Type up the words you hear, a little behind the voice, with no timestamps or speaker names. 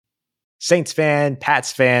Saints fan,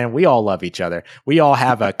 Pats fan, we all love each other. We all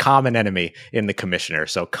have a common enemy in the commissioner.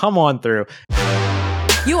 So come on through.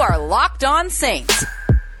 You are Locked On Saints,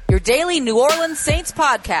 your daily New Orleans Saints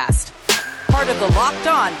podcast. Part of the Locked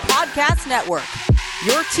On Podcast Network,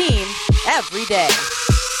 your team every day.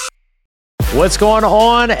 What's going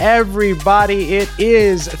on, everybody? It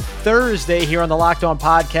is Thursday here on the Locked On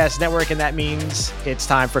Podcast Network, and that means it's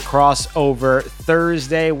time for Crossover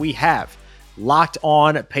Thursday. We have Locked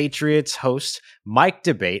On Patriots host Mike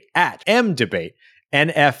Debate at MDebate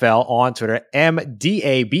NFL on Twitter,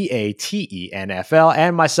 MDABATE NFL,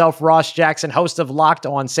 and myself, Ross Jackson, host of Locked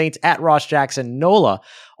On Saints at Ross Jackson NOLA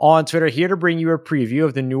on Twitter, here to bring you a preview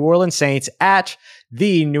of the New Orleans Saints at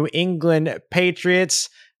the New England Patriots.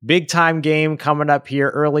 Big time game coming up here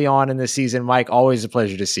early on in the season. Mike, always a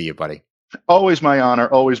pleasure to see you, buddy. Always my honor,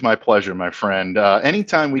 always my pleasure, my friend.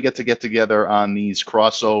 Anytime we get together on these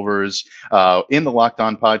crossovers in the Locked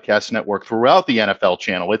On Podcast Network throughout the NFL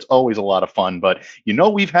channel, it's always a lot of fun. But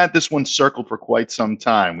we've had this one circled for quite some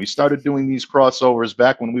time. We started doing these crossovers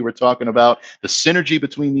back when we were talking about the synergy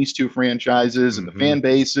between these two franchises and the fan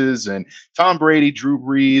bases, and Tom Brady, Drew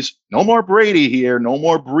Brees. No more Brady here, no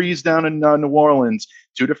more Brees down in New Orleans.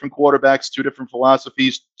 Two different quarterbacks, two different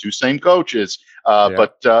philosophies, two same coaches.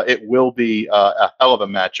 But it will be a hell of a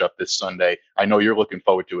matchup this Sunday. I know you're looking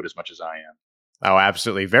forward to it as much as I am. Oh,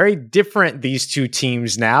 absolutely. Very different, these two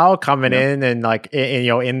teams now coming in and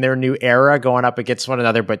in their new era, going up against one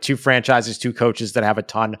another, but two franchises, two coaches that have a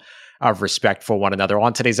ton of respect for one another.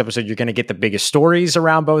 On today's episode, you're going to get the biggest stories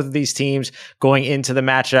around both of these teams going into the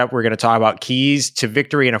matchup. We're going to talk about keys to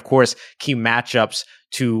victory and, of course, key matchups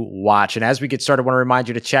to watch. And as we get started, I want to remind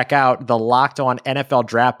you to check out the Locked On NFL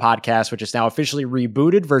Draft Podcast, which is now officially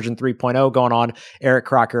rebooted, version 3.0 going on. Eric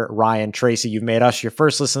Crocker, Ryan Tracy, you've made us your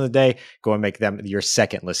first listen of the day. Go and make them your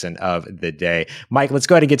second listen of the day. Mike, let's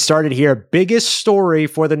go ahead and get started here. Biggest story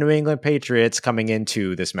for the New England Patriots coming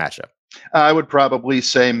into this matchup. I would probably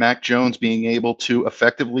say Mac Jones being able to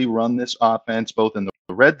effectively run this offense, both in the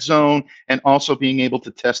red zone and also being able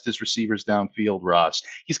to test his receivers downfield, Ross.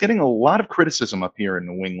 He's getting a lot of criticism up here in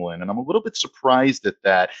New England, and I'm a little bit surprised at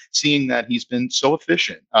that, seeing that he's been so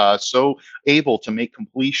efficient, so able to make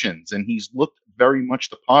completions, and he's looked very much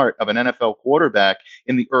the part of an NFL quarterback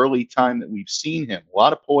in the early time that we've seen him. A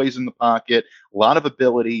lot of poise in the pocket, a lot of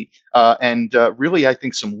ability, and really, I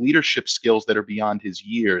think, some leadership skills that are beyond his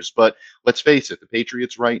years. But let's face it, the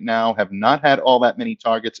Patriots right now have not had all that many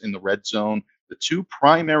targets in the red zone. The two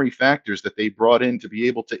primary factors that they brought in to be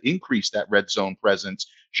able to increase that red zone presence,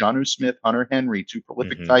 Jonnu Smith, Hunter Henry, two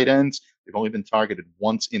prolific tight ends, they've only been targeted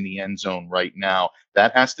once in the end zone right now.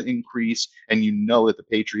 That has to increase, and that the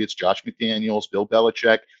Patriots, Josh McDaniels, Bill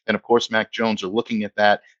Belichick, and of course Mac Jones are looking at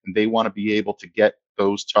that, and they want to be able to get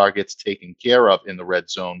those targets taken care of in the red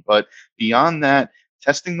zone. But beyond that,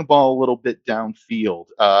 testing the ball a little bit downfield.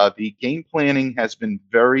 The game planning has been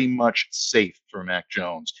very much safe for Mac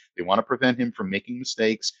Jones. They want to prevent him from making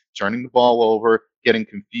mistakes, turning the ball over, getting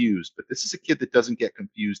confused. But this is a kid that doesn't get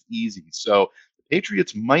confused easy. So the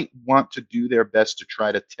Patriots might want to do their best to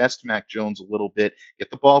try to test Mac Jones a little bit, get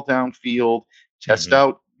the ball downfield, test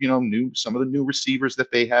out some of the new receivers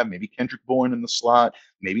that they have, maybe Kendrick Bourne in the slot,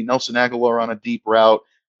 maybe Nelson Aguilar on a deep route.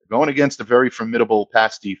 Going against a very formidable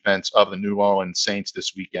pass defense of the New Orleans Saints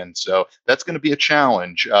this weekend. So that's going to be a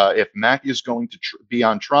challenge. If Mac is going to be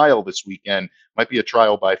on trial this weekend, might be a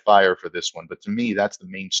trial by fire for this one. But to me, that's the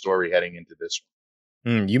main story heading into this one.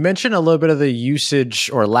 You mentioned a little bit of the usage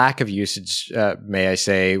or lack of usage, may I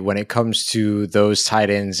say, when it comes to those tight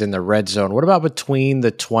ends in the red zone. What about between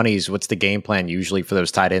the 20s? What's the game plan usually for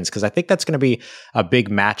those tight ends? Because I think that's going to be a big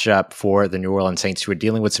matchup for the New Orleans Saints, who are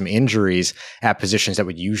dealing with some injuries at positions that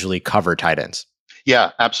would usually cover tight ends.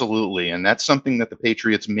 Yeah, absolutely. And that's something that the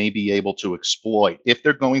Patriots may be able to exploit if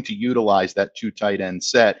they're going to utilize that two tight end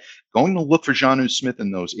set. Going to look for Jonnu Smith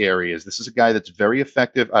in those areas. This is a guy that's very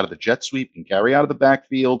effective out of the jet sweep, can carry out of the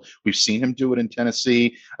backfield. We've seen him do it in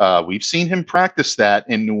Tennessee. We've seen him practice that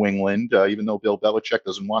in New England, even though Bill Belichick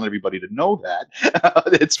doesn't want everybody to know that.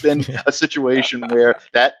 It's been a situation where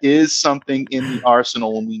that is something in the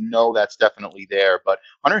arsenal, and we know that's definitely there. But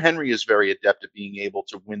Hunter Henry is very adept at being able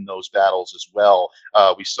to win those battles as well.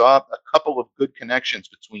 We saw a couple of good connections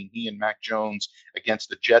between he and Mac Jones against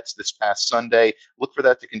the Jets this past Sunday. Look for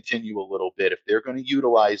that to continue a little bit. If they're going to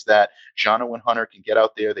utilize that, Jonnu and Hunter can get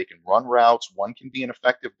out there. They can run routes. One can be an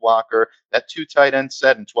effective blocker. That two tight end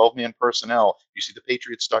set and 12-man personnel, you see the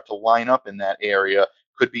Patriots start to line up in that area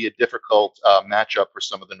could be a difficult matchup for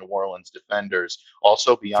some of the New Orleans defenders.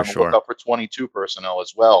 Also, be For on the sure. lookout for 22 personnel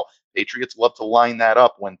as well. Patriots love to line that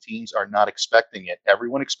up when teams are not expecting it.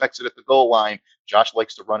 Everyone expects it at the goal line. Josh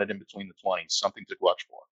likes to run it in between the 20s. Something to watch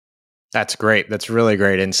for. That's great. That's really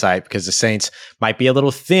great insight because the Saints might be a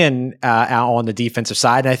little thin out on the defensive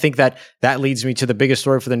side. And I think that leads me to the biggest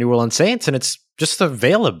story for the New Orleans Saints, and it's just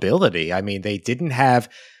availability. I mean,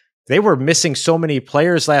 they were missing so many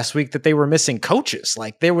players last week that they were missing coaches.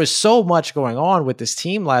 Like, there was so much going on with this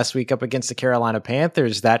team last week up against the Carolina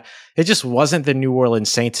Panthers that it just wasn't the New Orleans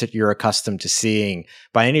Saints that you're accustomed to seeing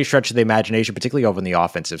by any stretch of the imagination, particularly over on the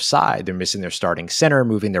offensive side. They're missing their starting center,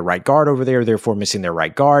 moving their right guard over there, therefore missing their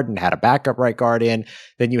right guard and had a backup right guard in.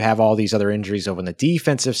 Then you have all these other injuries over on the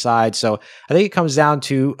defensive side. So I think it comes down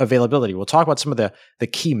to availability. We'll talk about some of the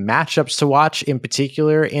key matchups to watch in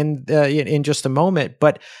particular in just a moment.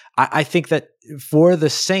 But I think that for the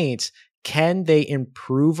Saints, can they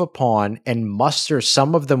improve upon and muster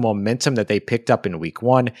some of the momentum that they picked up in week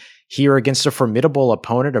one here against a formidable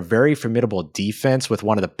opponent, a very formidable defense with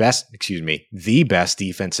the best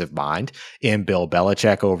defensive mind in Bill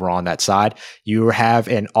Belichick over on that side? You have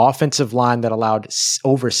an offensive line that allowed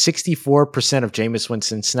over 64% of Jameis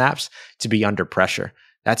Winston's snaps to be under pressure.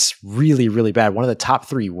 That's really, really bad. One of the top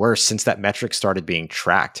 3 worst since that metric started being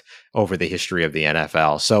tracked over the history of the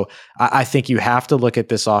NFL. So I think you have to look at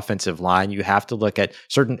this offensive line. You have to look at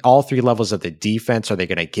all 3 levels of the defense. Are they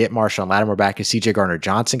going to get Marshawn Lattimore back? Is CJ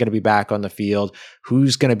Gardner-Johnson going to be back on the field?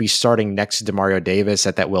 Who's going to be starting next to Demario Davis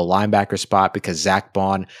at that will linebacker spot? Because Zach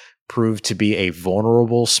Bond proved to be a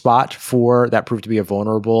vulnerable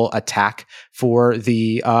attack for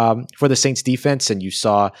the Saints defense. And you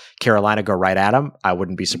saw Carolina go right at him. I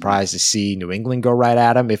wouldn't be surprised to see New England go right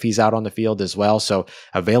at him if he's out on the field as well. So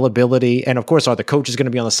availability, and of course, are the coaches going to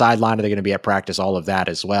be on the sideline? Are they going to be at practice? All of that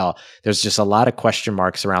as well. There's just a lot of question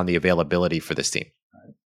marks around the availability for this team.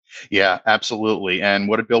 Yeah, absolutely. And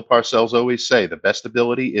what did Bill Parcells always say? The best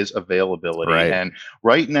ability is availability. Right. And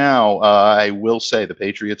right now, I will say the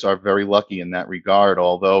Patriots are very lucky in that regard,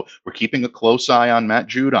 although we're keeping a close eye on Matt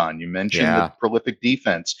Judon. You mentioned the prolific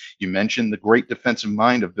defense. You mentioned the great defensive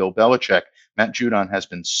mind of Bill Belichick. Matt Judon has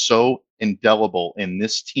been so indelible in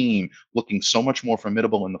this team, looking so much more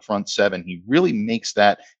formidable in the front seven. He really makes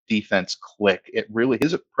that defense click.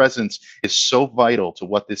 His presence is so vital to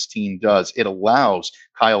what this team does. It allows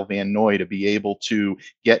Kyle Van Noy to be able to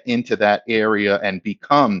get into that area and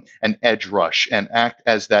become an edge rush and act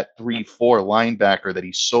as that 3-4 linebacker that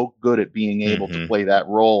he's so good at being able to play that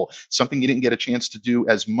role. Something he didn't get a chance to do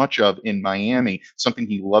as much of in Miami, something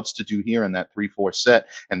he loves to do here in that 3-4 set.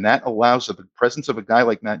 And that allows the presence of a guy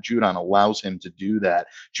like Matt Judon allows him to do that.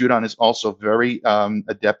 Judon is also very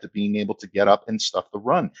adept at being able to get up and stuff the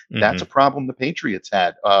run. That's a problem the Patriots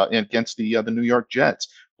had against the New York Jets.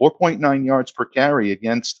 4.9 yards per carry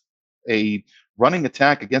against a running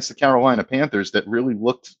attack against the Carolina Panthers that really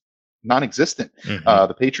looked non-existent.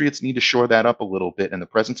 The Patriots need to shore that up a little bit, and the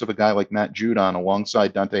presence of a guy like Matt Judon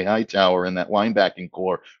alongside Dante Hightower in that linebacking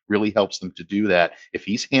core really helps them to do that. If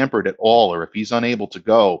he's hampered at all or if he's unable to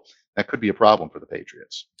go, that could be a problem for the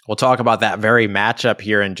Patriots. We'll talk about that very matchup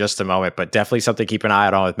here in just a moment, but definitely something to keep an eye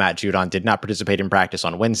out on with Matt Judon. Did not participate in practice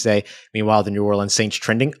on Wednesday. Meanwhile, the New Orleans Saints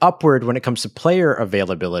trending upward when it comes to player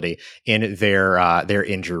availability in their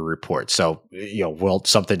injury report. So,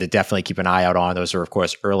 something to definitely keep an eye out on. Those are, of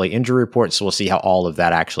course, early injury reports. So we'll see how all of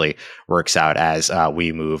that actually works out as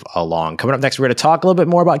we move along. Coming up next, we're going to talk a little bit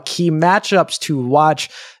more about key matchups to watch.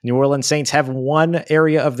 New Orleans Saints have one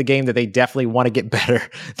area of the game that they definitely want to get better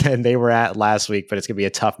than they were at last week, but it's going to be a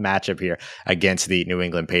tough matchup here against the New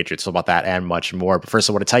England Patriots. So about that and much more. But first,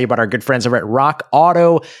 I want to tell you about our good friends over at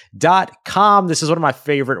rockauto.com. This is one of my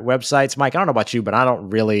favorite websites. Mike, I don't know about you, but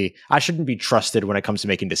I shouldn't be trusted when it comes to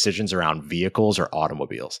making decisions around vehicles or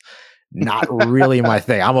automobiles. Not really my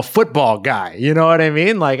thing. I'm a football guy. You know what I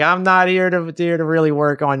mean? Like, I'm not here to really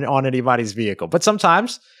work on anybody's vehicle. But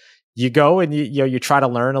sometimes you go and you try to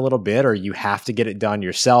learn a little bit, or you have to get it done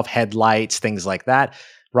yourself, headlights, things like that.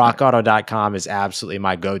 RockAuto.com is absolutely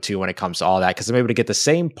my go-to when it comes to all that, because I'm able to get the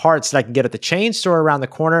same parts that I can get at the chain store around the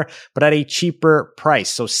corner, but at a cheaper price.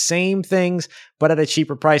 So same things, but at a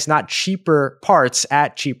cheaper price, not cheaper parts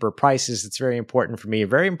at cheaper prices. It's very important for me,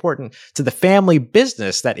 very important to the family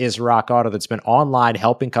business that is Rock Auto, that's been online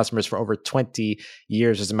helping customers for over 20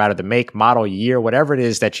 years. Doesn't matter the make, model, year, whatever it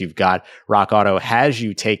is that you've got, Rock Auto has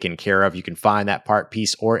you taken care of. You can find that part,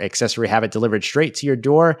 piece, or accessory, have it delivered straight to your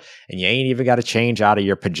door, and you ain't even got to change out of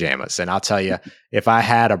your pajamas. And I'll tell you, if I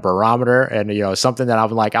had a barometer and something that I'm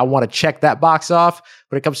like, I want to check that box off,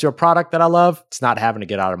 when it comes to a product that I love, it's not having to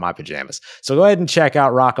get out of my pajamas. So go ahead and check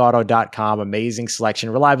out rockauto.com. Amazing selection,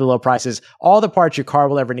 reliably low prices, all the parts your car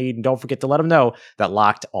will ever need. And don't forget to let them know that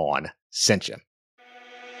Locked On sent you.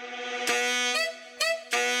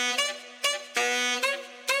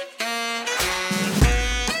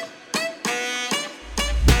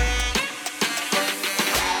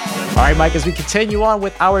 All right, Mike, as we continue on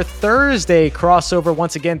with our Thursday crossover,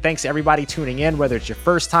 once again, thanks to everybody tuning in, whether it's your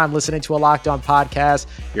first time listening to a Locked On podcast,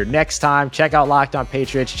 your next time, check out Locked On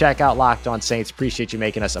Patriots, check out Locked On Saints. Appreciate you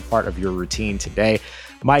making us a part of your routine today.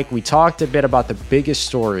 Mike, we talked a bit about the biggest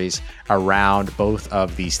stories around both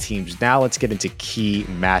of these teams. Now let's get into key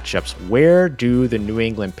matchups. Where do the New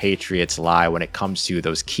England Patriots lie when it comes to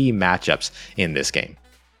those key matchups in this game?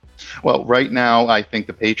 Well, right now, I think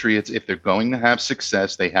the Patriots, if they're going to have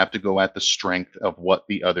success, they have to go at the strength of what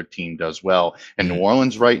the other team does well. And New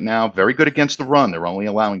Orleans right now, very good against the run. They're only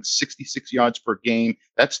allowing 66 yards per game.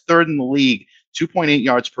 That's third in the league. 2.8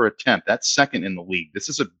 yards per attempt. That's second in the league. This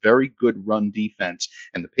is a very good run defense.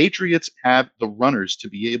 And the Patriots have the runners to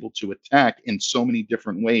be able to attack in so many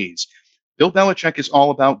different ways. Bill Belichick is all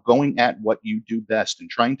about going at what you do best and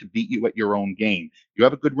trying to beat you at your own game. You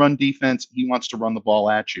have a good run defense. He wants to run the ball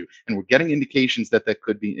at you. And we're getting indications that that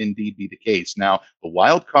could be indeed be the case. Now, the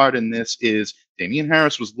wild card in this is Damian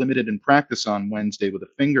Harris was limited in practice on Wednesday with a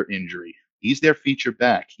finger injury. He's their feature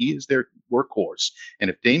back. He is their workhorse. And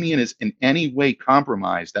if Damian is in any way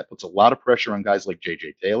compromised, that puts a lot of pressure on guys like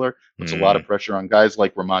J.J. Taylor, puts a lot of pressure on guys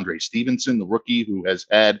like Ramondre Stevenson, the rookie who has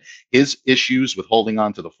had his issues with holding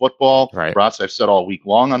on to the football. Right. Ross, I've said all week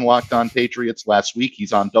long on Locked On Patriots. Last week,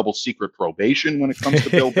 he's on double secret probation when it comes to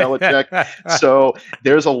Bill Belichick. So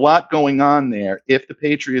there's a lot going on there. If the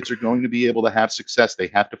Patriots are going to be able to have success, they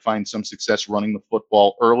have to find some success running the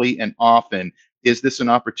football early and often. Is this an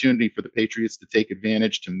opportunity for the Patriots to take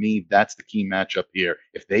advantage? To me, that's the key matchup here.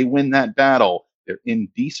 If they win that battle, they're in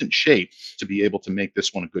decent shape to be able to make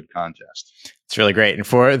this one a good contest. It's really great. And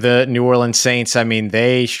for the New Orleans Saints, I mean,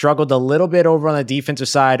 they struggled a little bit over on the defensive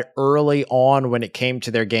side early on when it came to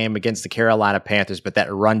their game against the Carolina Panthers, but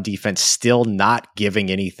that run defense still not giving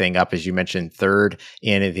anything up. As you mentioned, third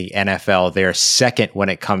in the NFL. They're second when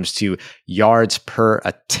it comes to yards per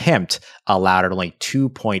attempt, allowed at only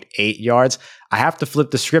 2.8 yards. I have to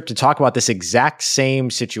flip the script to talk about this exact same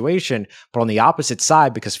situation, but on the opposite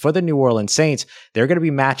side, because for the New Orleans Saints, they're going to be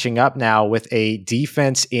matching up now with a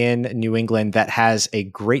defense in New England that has a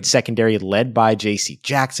great secondary led by J.C.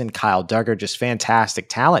 Jackson, Kyle Duggar, just fantastic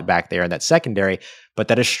talent back there in that secondary, but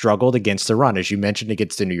that has struggled against the run, as you mentioned,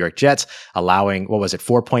 against the New York Jets, allowing,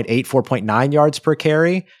 4.9 yards per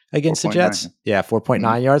carry against the Jets? 9. Yeah,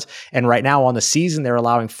 4.9 yards. And right now on the season, they're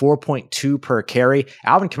allowing 4.2 per carry.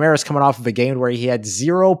 Alvin Kamara is coming off of a game where he had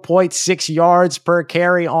 0.6 yards per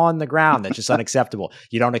carry on the ground. That's just unacceptable.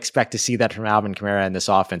 You don't expect to see that from Alvin Kamara in this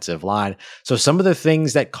offensive line. So some of the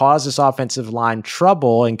things that caused this offensive line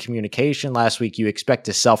trouble in communication last week, you expect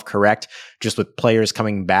to self-correct just with players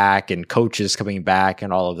coming back and coaches coming back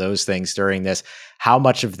and all of those things during this. How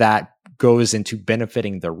much of that goes into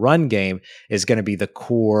benefiting the run game is going to be the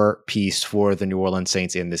core piece for the New Orleans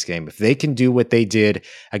Saints in this game. If they can do what they did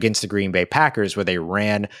against the Green Bay Packers, where they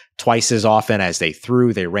ran twice as often as they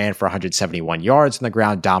threw, they ran for 171 yards on the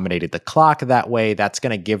ground, dominated the clock that way, that's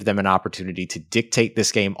going to give them an opportunity to dictate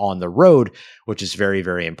this game on the road, which is very,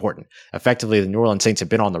 very important. Effectively, the New Orleans Saints have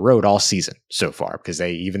been on the road all season so far because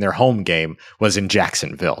even their home game was in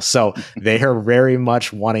Jacksonville. So they are very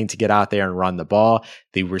much wanting to get out there and run the ball.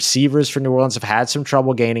 The receivers for New Orleans have had some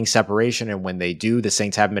trouble gaining separation, and when they do, the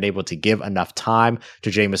Saints haven't been able to give enough time to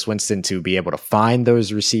Jameis Winston to be able to find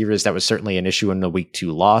those receivers. That was certainly an issue in the Week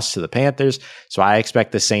 2 loss to the Panthers. So I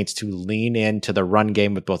expect the Saints to lean into the run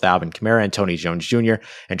game with both Alvin Kamara and Tony Jones Jr.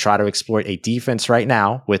 and try to exploit a defense right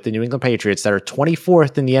now with the New England Patriots that are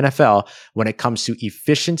 24th in the NFL when it comes to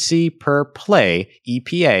efficiency per play,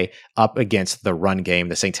 EPA, up against the run game.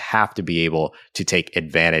 The Saints have to be able to take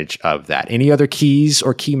advantage of that. Any other keys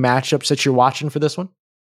or key matchups that you're watching for this one?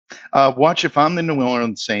 If I'm the New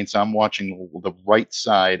Orleans Saints, I'm watching the right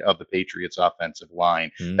side of the Patriots offensive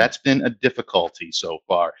line. That's been a difficulty so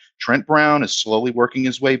far. Trent Brown is slowly working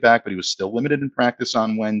his way back, but he was still limited in practice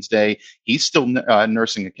on Wednesday. He's still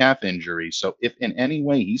nursing a calf injury. So if in any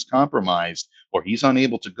way he's compromised or he's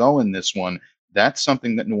unable to go in this one, that's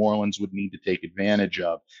something that New Orleans would need to take advantage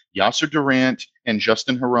of. Yasser Durant and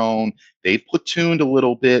Justin Herron, they've platooned a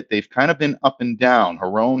little bit. They've kind of been up and down.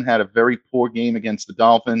 Herron had a very poor game against the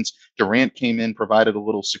Dolphins. Durant came in, provided a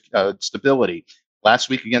little stability. Last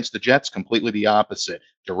week against the Jets, completely the opposite.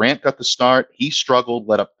 Durant got the start. He struggled,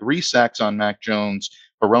 let up 3 sacks on Mac Jones.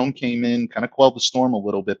 Herron came in, kind of quelled the storm a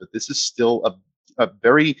little bit, but this is still a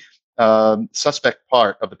very suspect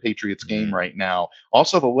part of the Patriots game right now.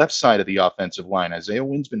 Also, the left side of the offensive line, Isaiah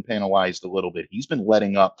Wynn's been penalized a little bit. He's been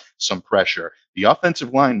letting up some pressure. The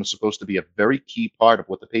offensive line was supposed to be a very key part of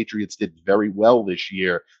what the Patriots did very well this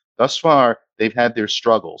year. Thus far, they've had their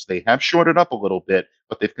struggles. They have shorted up a little bit,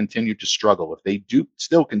 but they've continued to struggle. If they do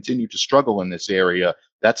still continue to struggle in this area,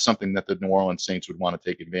 that's something that the New Orleans Saints would want to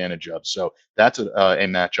take advantage of. So that's a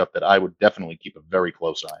matchup that I would definitely keep a very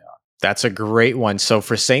close eye on. That's a great one. So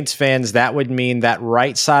for Saints fans, that would mean that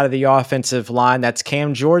right side of the offensive line, that's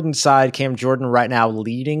Cam Jordan's side. Cam Jordan right now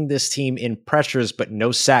leading this team in pressures, but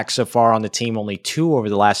no sacks so far on the team, only 2 over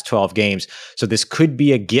the last 12 games. So this could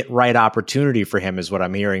be a get right opportunity for him is what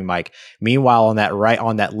I'm hearing, Mike. Meanwhile, on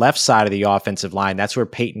that left side of the offensive line, that's where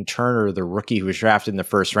Peyton Turner, the rookie who was drafted in the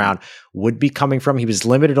first round, would be coming from. He was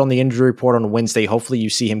limited on the injury report on Wednesday. Hopefully you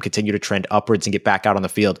see him continue to trend upwards and get back out on the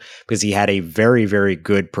field because he had a very, very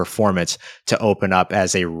good performance to open up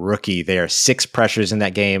as a rookie there. 6 pressures in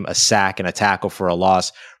that game, a sack and a tackle for a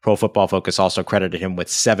loss. Pro Football Focus also credited him with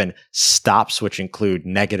 7 stops, which include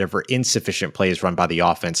negative or insufficient plays run by the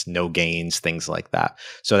offense, no gains, things like that.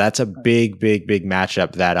 So that's a big, big, big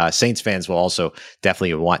matchup that Saints fans will also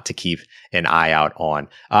definitely want to keep an eye out on.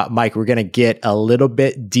 Mike, we're going to get a little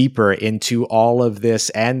bit deeper into all of this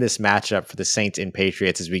and this matchup for the Saints and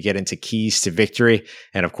Patriots as we get into keys to victory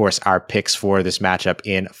and, of course, our picks for this matchup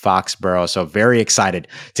in Foxborough. So very excited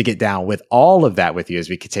to get down with all of that with you as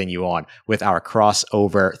we continue on with our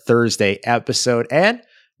crossover Thursday episode. And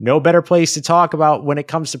no better place to talk about when it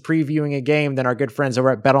comes to previewing a game than our good friends over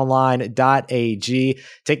at betonline.ag,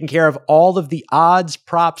 taking care of all of the odds,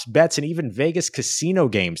 props, bets, and even Vegas casino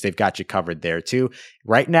games. They've got you covered there too.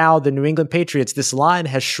 Right now, the New England Patriots, this line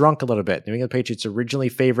has shrunk a little bit. New England Patriots originally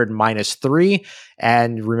favored -3.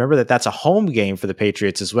 And remember that that's a home game for the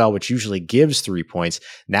Patriots as well, which usually gives 3 points.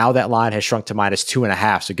 Now that line has shrunk to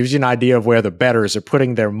 -2.5. So it gives you an idea of where the bettors are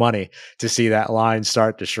putting their money to see that line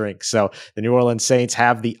start to shrink. So the New Orleans Saints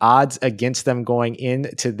have the odds against them going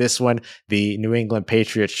into this one. The New England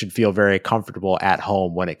Patriots should feel very comfortable at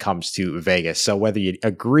home when it comes to Vegas. So whether you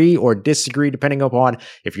agree or disagree, depending upon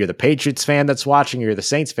if you're the Patriots fan that's watching or you're the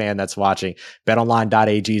Saints fan that's watching,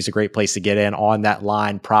 betonline.ag is a great place to get in on that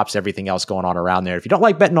line, props, everything else going on around there. If you don't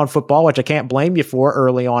like betting on football, which I can't blame you for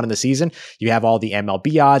early on in the season, you have all the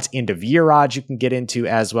MLB odds, end of year odds you can get into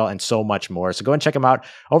as well, and so much more. So go and check them out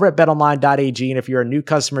over at betonline.ag. And if you're a new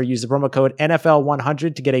customer, use the promo code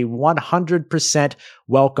NFL100 to get a 100%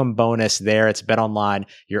 welcome bonus there. It's BetOnline,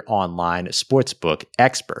 your online sportsbook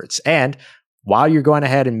experts. And while you're going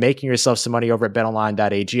ahead and making yourself some money over at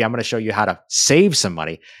betonline.ag, I'm going to show you how to save some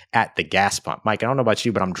money at the gas pump. Mike, I don't know about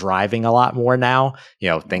you, but I'm driving a lot more now.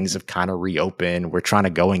 Things have kind of reopened. We're trying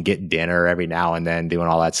to go and get dinner every now and then, doing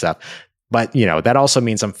all that stuff. But, that also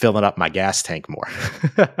means I'm filling up my gas tank more.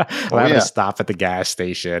 I'm having to stop at the gas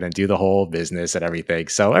station and do the whole business and everything.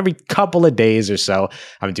 So every couple of days or so,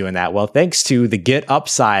 I'm doing that. Well, thanks to the Get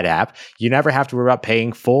Upside app, you never have to worry about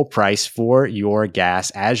paying full price for your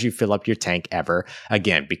gas as you fill up your tank ever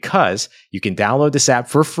again, because you can download this app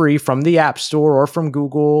for free from the App Store or from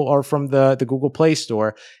Google or from the Google Play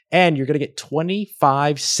Store. And you're going to get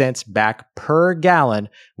 25 cents back per gallon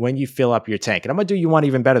when you fill up your tank. And I'm going to do you one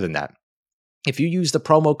even better than that. If you use the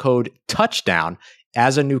promo code TOUCHDOWN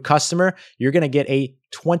as a new customer, you're going to get a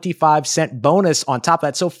 25-cent bonus on top of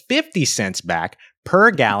that. So 50 cents back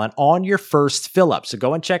per gallon on your first fill up. So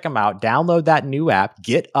go and check them out. Download that new app,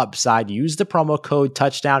 Get Upside, use the promo code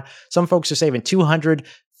TOUCHDOWN. Some folks are saving $200,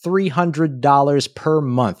 $300 per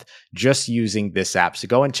month just using this app. So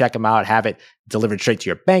go and check them out. Have it delivered straight to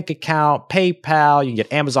your bank account, PayPal. You can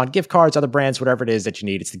get Amazon gift cards, other brands, whatever it is that you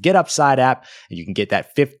need. It's the Get Upside app, and you can get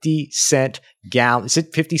that 50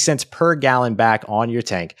 cents per gallon back on your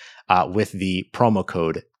tank with the promo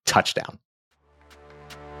code TOUCHDOWN.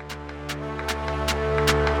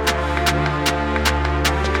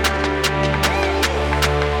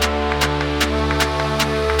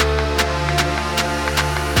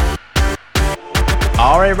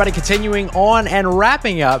 All right, everybody, continuing on and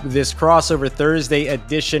wrapping up this crossover Thursday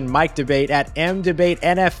edition Mike Debate at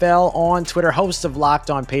MDebateNFL on Twitter, host of Locked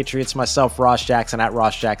On Patriots, myself, Ross Jackson, at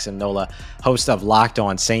Ross Jackson Nola, host of Locked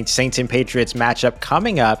On Saints. Saints and Patriots matchup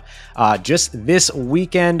coming up just this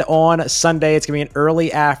weekend on Sunday. It's going to be an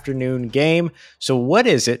early afternoon game. So what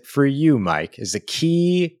is it for you, Mike, is the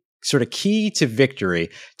key to victory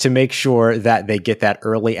to make sure that they get that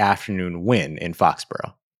early afternoon win in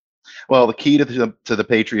Foxborough? Well, the key to the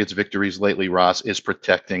Patriots' victories lately, Ross, is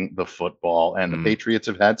protecting the football, and the Patriots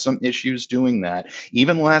have had some issues doing that.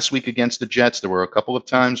 Even last week against the Jets, there were a couple of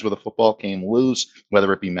times where the football came loose,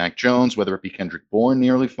 whether it be Mac Jones, whether it be Kendrick Bourne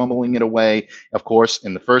nearly fumbling it away. Of course,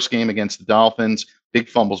 in the first game against the Dolphins, big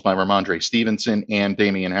fumbles by Ramondre Stevenson and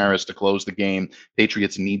Damian Harris to close the game.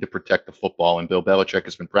 Patriots need to protect the football, and Bill Belichick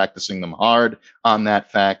has been practicing them hard on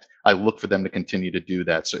that fact. I look for them to continue to do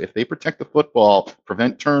that. So if they protect the football,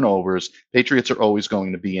 prevent turnovers, Patriots are always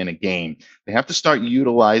going to be in a game. They have to start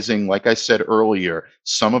utilizing, like I said earlier,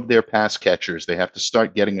 some of their pass catchers. They have to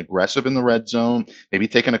start getting aggressive in the red zone, maybe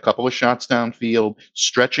taking a couple of shots downfield,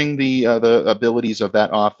 stretching the abilities of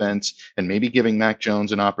that offense, and maybe giving Mac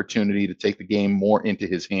Jones an opportunity to take the game more into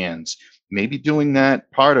his hands. Maybe doing that,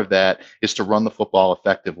 part of that is to run the football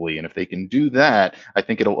effectively. And if they can do that, I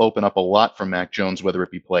think it'll open up a lot for Mac Jones, whether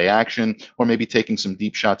it be play action or maybe taking some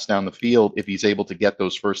deep shots down the field. If he's able to get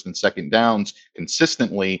those first and second downs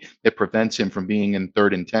consistently, it prevents him from being in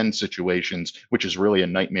 3rd and 10 situations, which is really a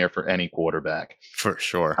nightmare for any quarterback. For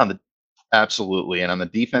sure. Absolutely. And on the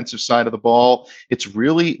defensive side of the ball, it's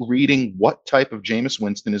really reading what type of Jameis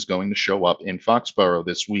Winston is going to show up in Foxborough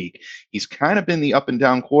this week. He's kind of been the up and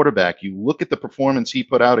down quarterback. You look at the performance he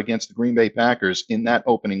put out against the Green Bay Packers in that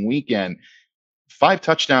opening weekend. 5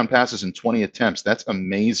 touchdown passes in 20 attempts. That's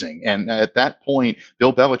amazing. And at that point,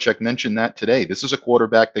 Bill Belichick mentioned that today. This is a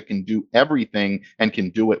quarterback that can do everything and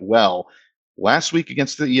can do it well. Last week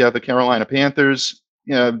against the Carolina Panthers,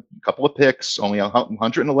 a couple of picks, only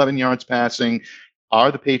 111 yards passing.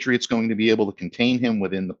 Are the Patriots going to be able to contain him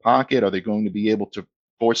within the pocket? Are they going to be able to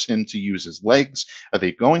force him to use his legs? Are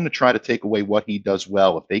they going to try to take away what he does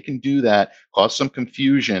well? If they can do that, cause some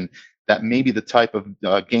confusion, that may be the type of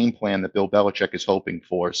game plan that Bill Belichick is hoping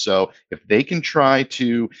for. So if they can try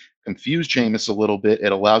to confuse Jameis a little bit,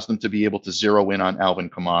 it allows them to be able to zero in on Alvin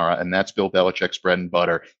Kamara, and that's Bill Belichick's bread and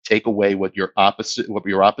butter. Take away what your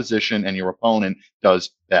opposition and your opponent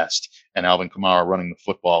does best. And Alvin Kamara running the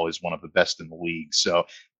football is one of the best in the league. So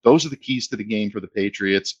those are the keys to the game for the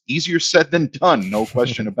Patriots. Easier said than done, no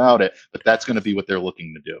question about it, but that's going to be what they're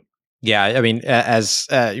looking to do. Yeah, I mean, as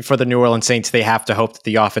for the New Orleans Saints, they have to hope that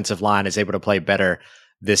the offensive line is able to play better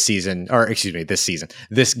this season, or excuse me, this season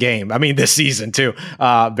too,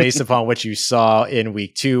 based upon what you saw in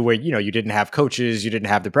week 2, where, you didn't have coaches, you didn't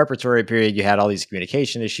have the preparatory period, you had all these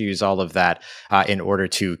communication issues, all of that, in order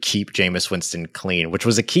to keep Jameis Winston clean, which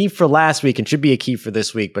was a key for last week and should be a key for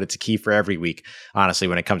this week, but it's a key for every week, honestly,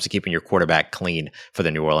 when it comes to keeping your quarterback clean for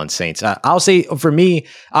the New Orleans Saints. I'll say for me,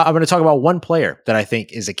 I'm going to talk about one player that I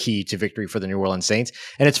think is a key to victory for the New Orleans Saints.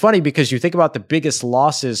 And it's funny because you think about the biggest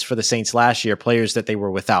losses for the Saints last year, players that they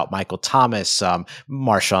were without: Michael Thomas,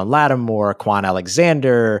 Marshawn Lattimore, Quan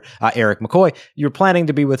Alexander, Eric McCoy. You're planning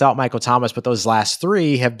to be without Michael Thomas, but those last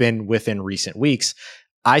 3 have been within recent weeks.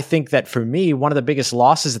 I think that for me, one of the biggest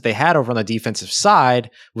losses that they had over on the defensive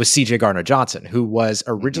side was CJ Gardner-Johnson, who was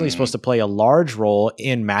originally supposed to play a large role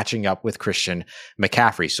in matching up with Christian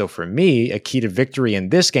McCaffrey. So for me, a key to victory in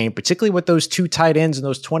this game, particularly with those 2 tight ends and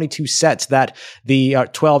those 22 sets, that the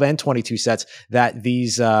 12 and 22 sets that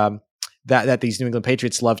these that these New England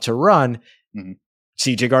Patriots love to run,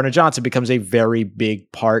 CJ Gardner-Johnson becomes a very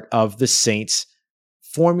big part of the Saints'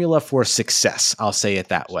 formula for success. I'll say it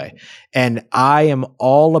that way. And I am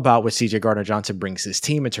all about what CJ Gardner-Johnson brings his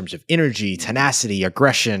team in terms of energy, tenacity,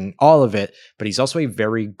 aggression, all of it. But he's also a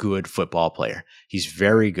very good football player. He's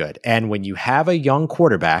very good. And when you have a young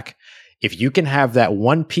quarterback, if you can have that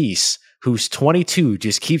one piece who's 22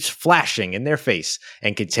 just keeps flashing in their face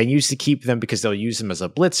and continues to keep them, because they'll use him as a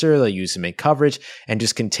blitzer, they'll use him in coverage, and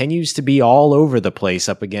just continues to be all over the place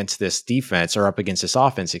up against this defense, or up against this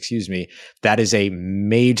offense, that is a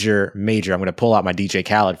major, I'm going to pull out my DJ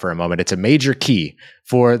Khaled for a moment. It's a major key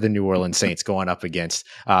for the New Orleans Saints going up against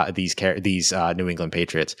these New England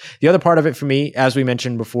Patriots. The other part of it for me, as we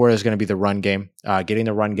mentioned before, is going to be the run game, getting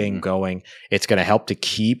the run game going. It's going to help to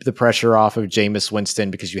keep the pressure off of Jameis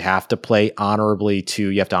Winston, because you have to play honorably too.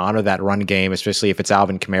 You have to honor that run game, especially if it's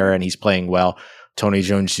Alvin Kamara and he's playing well. Tony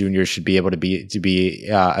Jones Jr. should be able to be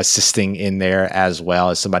assisting in there, as well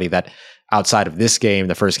as somebody that, outside of this game,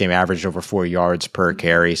 the first game averaged over 4 yards per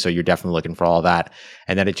carry. So you're definitely looking for all that.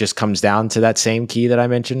 And then it just comes down to that same key that I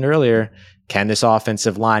mentioned earlier. Can this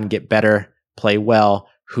offensive line get better, play well?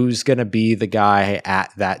 Who's going to be the guy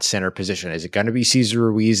at that center position? Is it going to be Cesar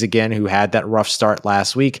Ruiz again, who had that rough start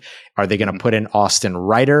last week? Are they going to put in Austin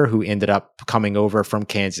Reiter, who ended up coming over from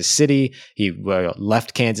Kansas City? He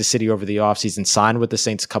left Kansas City over the offseason, signed with the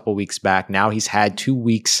Saints a couple weeks back. Now he's had 2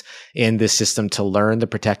 weeks in this system to learn the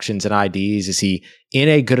protections and IDs. Is he in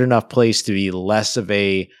a good enough place to be less of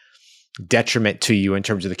a detriment to you in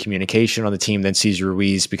terms of the communication on the team than Cesar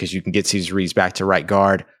Ruiz, because you can get Cesar Ruiz back to right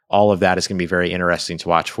guard. All of that is going to be very interesting to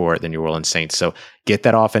watch for the New Orleans Saints. So get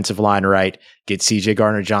that offensive line right, get CJ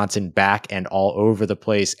Gardner-Johnson back and all over the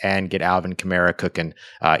place, and get Alvin Kamara cooking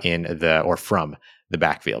from the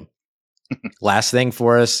backfield. Last thing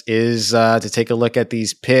for us is to take a look at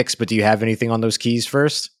these picks, but do you have anything on those keys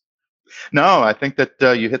first? No, I think that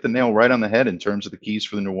you hit the nail right on the head in terms of the keys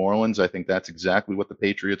for the New Orleans. I think that's exactly what the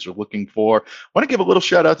Patriots are looking for. I want to give a little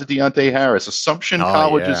shout out to Deontay Harris, Assumption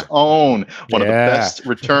College's own, one of the best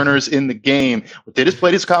returners in the game. They just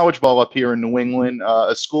played his college ball up here in New England,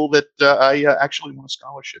 a school that I actually won a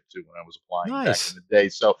scholarship to when I was applying back in the day.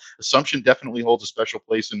 So Assumption definitely holds a special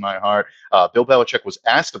place in my heart. Bill Belichick was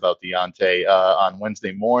asked about Deontay on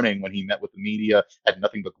Wednesday morning when he met with the media, had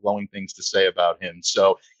nothing but glowing things to say about him.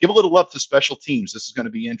 So give a little love to special teams. This is going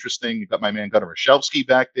to be interesting. You've got my man Gunnar Rashevsky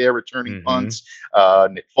back there returning punts.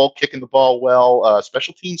 Nick Folk kicking the ball well.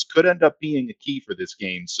 Special teams could end up being a key for this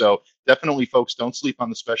game. So definitely, folks, don't sleep on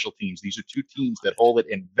the special teams. These are two teams that hold it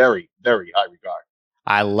in very, very high regard.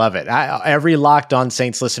 I love it. Every Locked On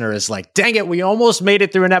Saints listener is like, dang it, we almost made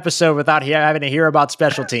it through an episode without having to hear about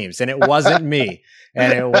special teams. And it wasn't me.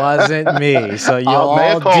 And it wasn't me. So you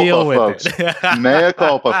all deal with folks. It. Mea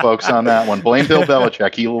culpa, folks, on that one. Blame Bill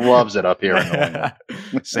Belichick. He loves it up here in New England.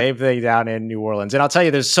 Same thing down in New Orleans. And I'll tell you,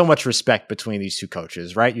 there's so much respect between these two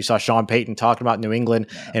coaches, right? You saw Sean Payton talking about New England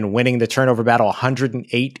and winning the turnover battle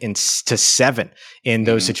 108-7 in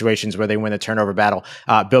those situations where they win the turnover battle.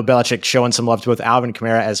 Bill Belichick showing some love to both Alvin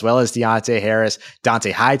Kamara as well as Deontay Harris.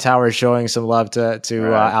 Dante Hightower is showing some love to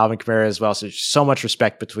Alvin Kamara as well. So there's so much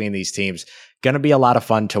respect between these teams. Going to be a lot of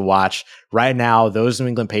fun to watch. Right now, those New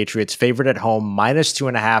England Patriots favored at home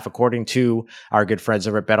 -2.5, according to our good friends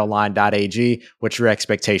over at betonline.ag. What's your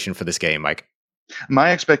expectation for this game, Mike?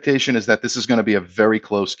 My expectation is that this is going to be a very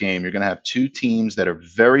close game. You're going to have two teams that are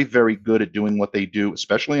very, very good at doing what they do,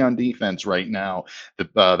 especially on defense right now.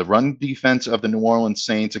 The run defense of the New Orleans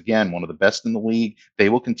Saints, again, one of the best in the league. They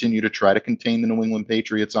will continue to try to contain the New England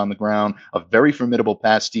Patriots on the ground. A very formidable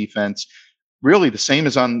pass defense. Really, the same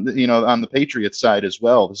as on the Patriots side as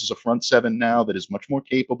well. This is a front seven now that is much more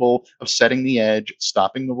capable of setting the edge,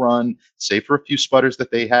 stopping the run, save for a few sputters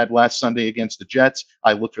that they had last Sunday against the Jets.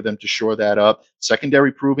 I look for them to shore that up.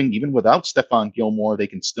 Secondary proving, even without Stephon Gilmore, they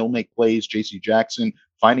can still make plays. J.C. Jackson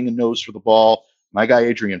finding a nose for the ball. My guy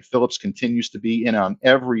Adrian Phillips continues to be in on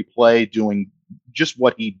every play, doing just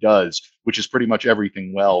what he does, which is pretty much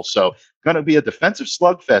everything well. So going to be a defensive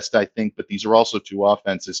slugfest, I think, but these are also two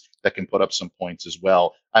offenses that can put up some points as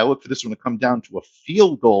well. I look for this one to come down to a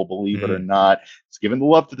field goal, believe it or not. It's giving the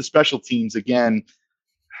love to the special teams again.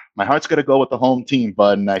 My heart's going to go with the home team,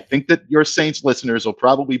 bud, and I think that your Saints listeners will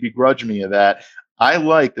probably begrudge me of that. I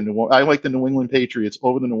like the New England Patriots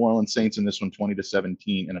over the New Orleans Saints in this one,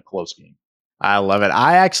 20-17 in a close game. I love it.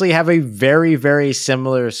 I actually have a very, very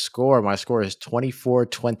similar score. My score is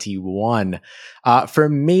 24-21. For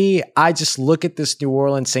me, I just look at this New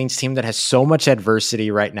Orleans Saints team that has so much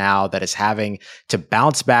adversity right now that is having to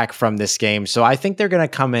bounce back from this game. So I think they're going to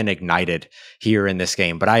come in ignited here in this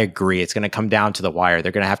game. But I agree, it's going to come down to the wire.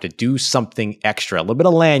 They're going to have to do something extra, a little bit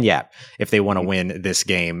of lanyap if they want to win this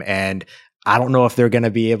game. And I don't know if they're going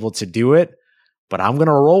to be able to do it, but I'm going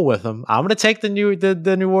to roll with them. I'm going to take the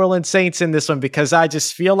New Orleans Saints in this one because I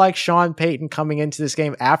just feel like Sean Payton coming into this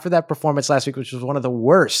game after that performance last week, which was one of the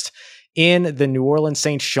worst in the New Orleans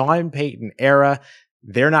Saints Sean Payton era,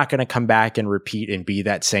 they're not going to come back and repeat and be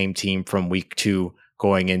that same team from week 2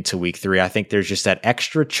 going into week 3. I think there's just that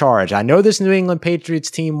extra charge. I know this New England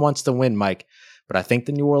Patriots team wants to win, Mike, but I think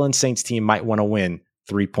the New Orleans Saints team might want to win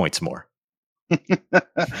 3 points more.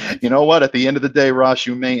 You know what? At the end of the day, Ross,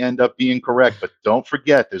 you may end up being correct, but don't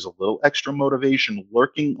forget there's a little extra motivation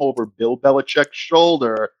lurking over Bill Belichick's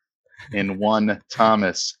shoulder in one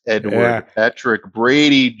Thomas Edward Patrick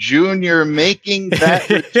Brady Jr. making that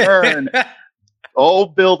return.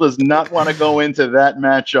 Old Bill does not want to go into that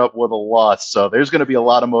matchup with a loss. So there's going to be a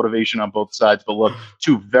lot of motivation on both sides. But look,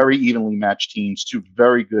 two very evenly matched teams, two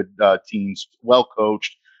very good teams, well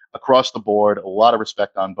coached. Across the board, a lot of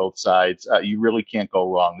respect on both sides. You really can't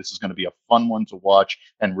go wrong. This is going to be a fun one to watch,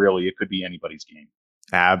 and really, it could be anybody's game.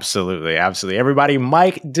 Absolutely. Absolutely. Everybody,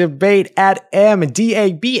 Mike Debate at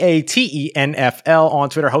MDABATENFL on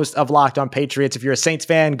Twitter, host of Locked On Patriots. If you're a Saints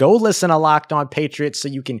fan, go listen to Locked On Patriots so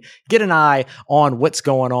you can get an eye on what's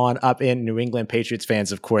going on up in New England. Patriots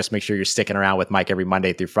fans, of course, make sure you're sticking around with Mike every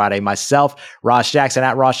Monday through Friday. Myself, Ross Jackson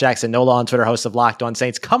at Ross Jackson Nola on Twitter, host of Locked On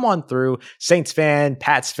Saints. Come on through. Saints fan,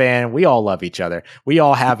 Pats fan, we all love each other. We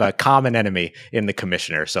all have a common enemy in the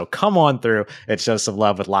commissioner. So come on through and show some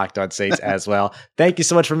love with Locked On Saints as well. Thank you you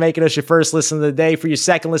so much for making us your first listen of the day. For your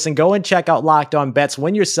second listen, go and check out Locked On Bets.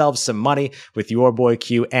 Win yourselves some money with your boy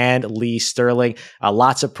Q and Lee Sterling.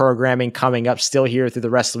 Lots of programming coming up still here through the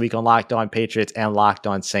rest of the week on Locked On Patriots and Locked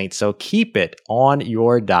On Saints. So keep it on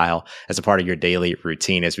your dial as a part of your daily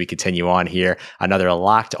routine as we continue on here. Another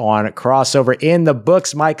Locked On crossover in the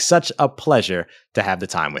books. Mike, such a pleasure to have the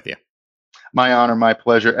time with you. My honor, my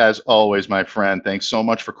pleasure, as always, my friend. Thanks so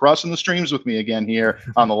much for crossing the streams with me again here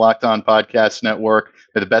on the Locked On Podcast Network.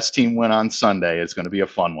 May the best team win on Sunday. It's going to be a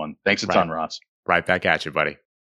fun one. Thanks a ton, Ross. Right back at you, buddy.